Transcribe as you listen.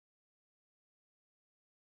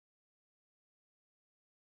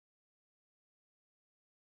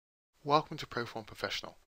Welcome to Proform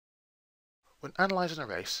Professional. When analysing a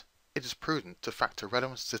race, it is prudent to factor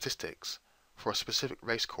relevant statistics for a specific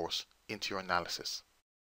race course into your analysis.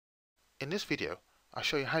 In this video, I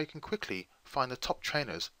show you how you can quickly find the top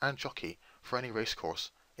trainers and jockey for any race course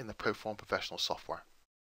in the Proform Professional software.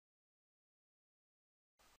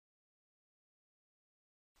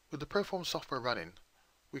 With the Proform software running,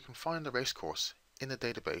 we can find the race course in the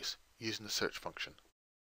database using the search function,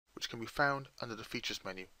 which can be found under the Features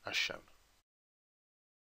menu as shown.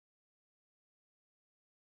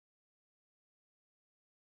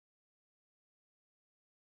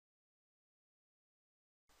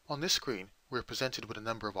 On this screen, we are presented with a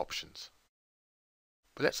number of options.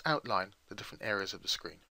 But let's outline the different areas of the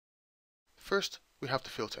screen. First, we have the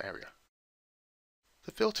filter area.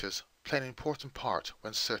 The filters play an important part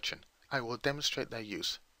when searching. I will demonstrate their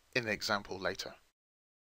use in the example later.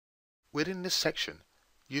 Within this section,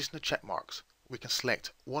 using the check marks, we can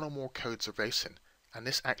select one or more codes of racing, and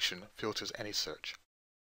this action filters any search.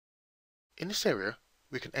 In this area,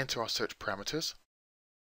 we can enter our search parameters,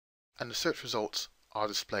 and the search results are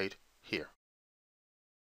displayed here.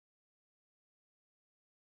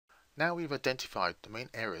 Now we've identified the main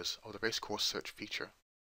areas of the racecourse search feature.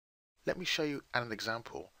 Let me show you an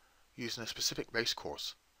example using a specific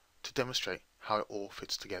racecourse to demonstrate how it all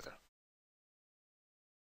fits together.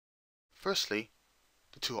 Firstly,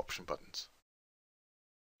 the two option buttons.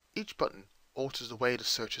 Each button alters the way the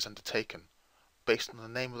search is undertaken based on the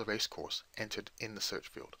name of the racecourse entered in the search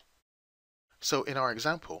field. So in our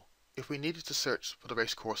example, if we needed to search for the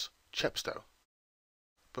racecourse Chepstow,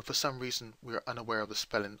 but for some reason we are unaware of the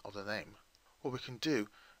spelling of the name, what we can do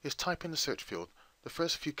is type in the search field the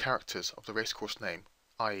first few characters of the racecourse name,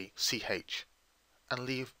 i.e. CH, and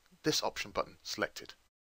leave this option button selected.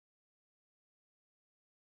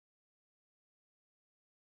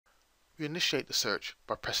 We initiate the search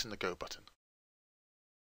by pressing the Go button.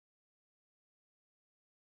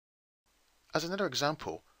 As another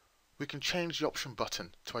example, we can change the option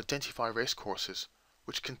button to identify racecourses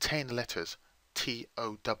which contain the letters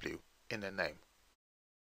TOW in their name.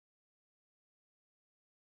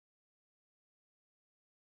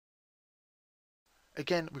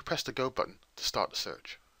 Again, we press the Go button to start the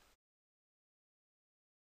search.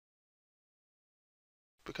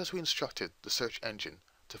 Because we instructed the search engine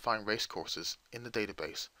to find racecourses in the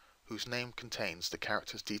database whose name contains the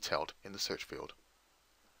characters detailed in the search field,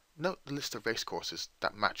 note the list of racecourses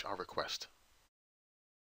that match our request.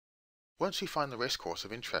 Once you find the racecourse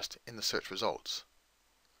of interest in the search results,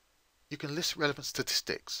 you can list relevant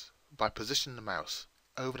statistics by positioning the mouse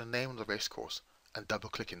over the name of the racecourse and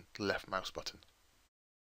double-clicking the left mouse button.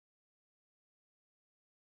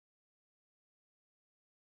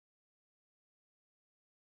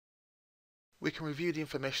 We can review the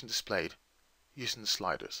information displayed using the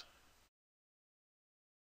sliders.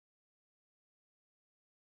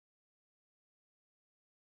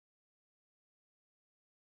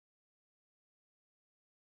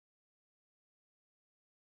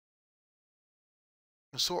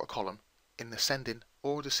 We can sort a column in ascending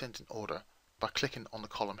or descending order by clicking on the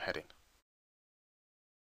column heading.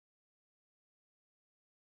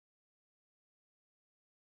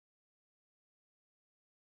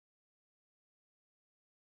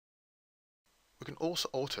 We can also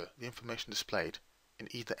alter the information displayed in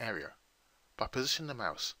either area by positioning the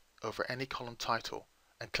mouse over any column title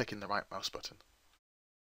and clicking the right mouse button.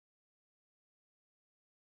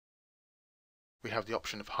 We have the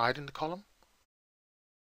option of hiding the column,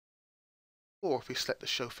 or if we select the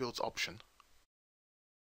Show Fields option,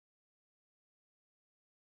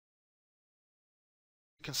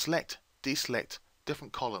 we can select, deselect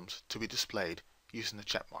different columns to be displayed using the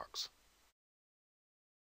check marks.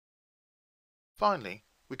 Finally,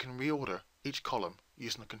 we can reorder each column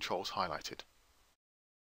using the controls highlighted.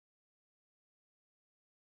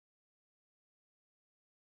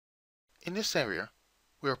 In this area,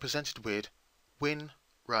 we are presented with win,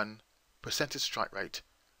 run, percentage strike rate,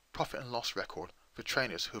 profit and loss record for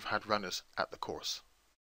trainers who have had runners at the course.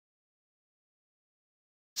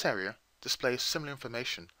 This area displays similar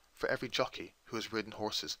information for every jockey who has ridden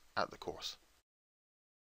horses at the course.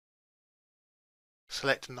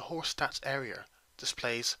 Selecting the Horse Stats area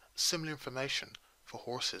displays similar information for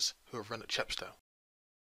horses who have run at Chepstow.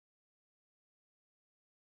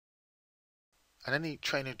 And any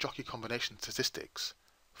trainer-jockey combination statistics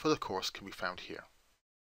for the course can be found here.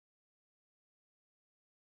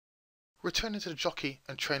 Returning to the jockey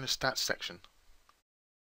and trainer stats section,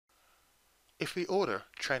 if we order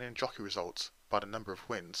trainer and jockey results by the number of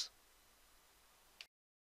wins,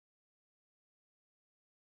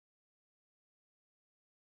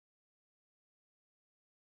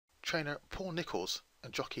 trainer Paul Nicholls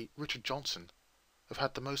and jockey Richard Johnson have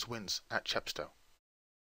had the most wins at Chepstow.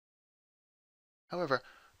 However,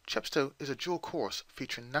 Chepstow is a dual course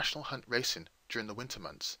featuring national hunt racing during the winter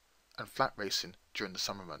months and flat racing during the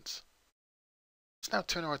summer months. Let's now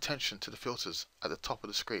turn our attention to the filters at the top of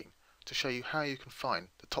the screen to show you how you can find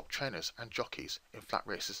the top trainers and jockeys in flat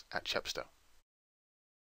races at Chepstow.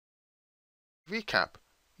 To recap,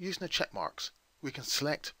 using the check marks, we can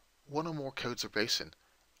select one or more codes of racing,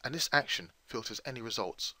 and this action filters any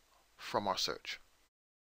results from our search.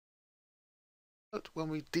 Note when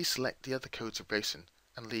we deselect the other codes of racing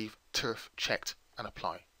and leave turf checked and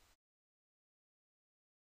apply.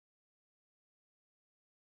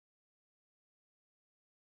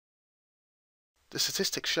 The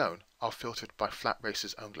statistics shown are filtered by flat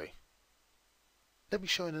races only. Let me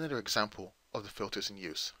show you another example of the filters in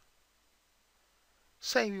use.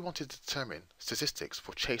 Say we wanted to determine statistics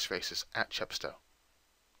for chase races at Chepstow.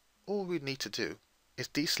 All we need to do is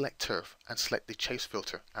deselect turf and select the chase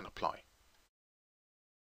filter and apply.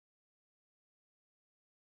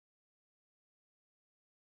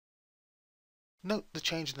 Note the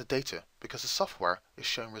change in the data because the software is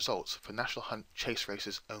showing results for National Hunt chase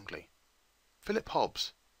races only. Philip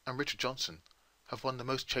Hobbs and Richard Johnson have won the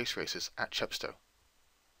most chase races at Chepstow,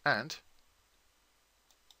 and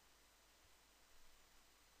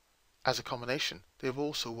as a combination they have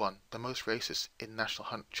also won the most races in National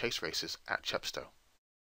Hunt chase races at Chepstow.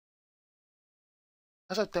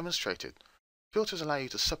 As I've demonstrated, filters allow you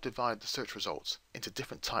to subdivide the search results into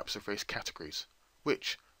different types of race categories,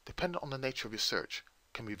 which, dependent on the nature of your search,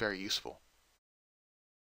 can be very useful.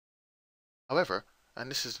 However, and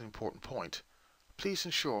this is an important point, please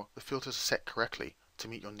ensure the filters are set correctly to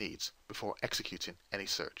meet your needs before executing any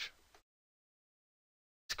search.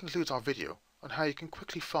 This concludes our video on how you can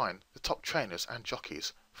quickly find the top trainers and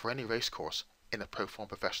jockeys for any race course in the Proform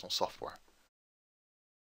Professional software.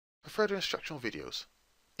 For further instructional videos,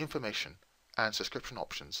 information and subscription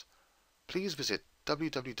options, please visit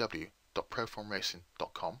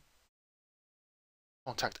www.proformracing.com,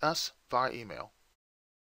 contact us via email,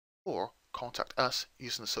 or contact us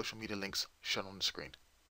using the social media links shown on the screen.